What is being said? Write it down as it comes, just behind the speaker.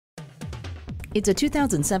It's a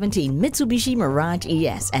 2017 Mitsubishi Mirage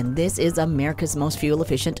ES, and this is America's most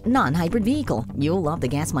fuel-efficient non-hybrid vehicle. You'll love the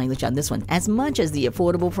gas mileage on this one as much as the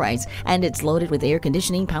affordable price, and it's loaded with air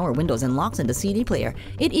conditioning, power windows, and locks and a CD player.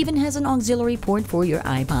 It even has an auxiliary port for your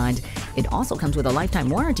iPod. It also comes with a lifetime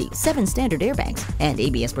warranty, 7 standard airbags, and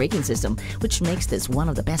ABS braking system, which makes this one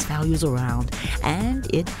of the best values around. And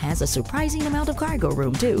it has a surprising amount of cargo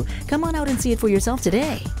room, too. Come on out and see it for yourself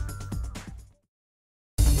today.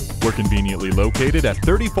 We're conveniently located at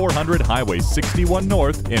 3400 Highway 61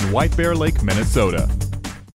 North in White Bear Lake, Minnesota.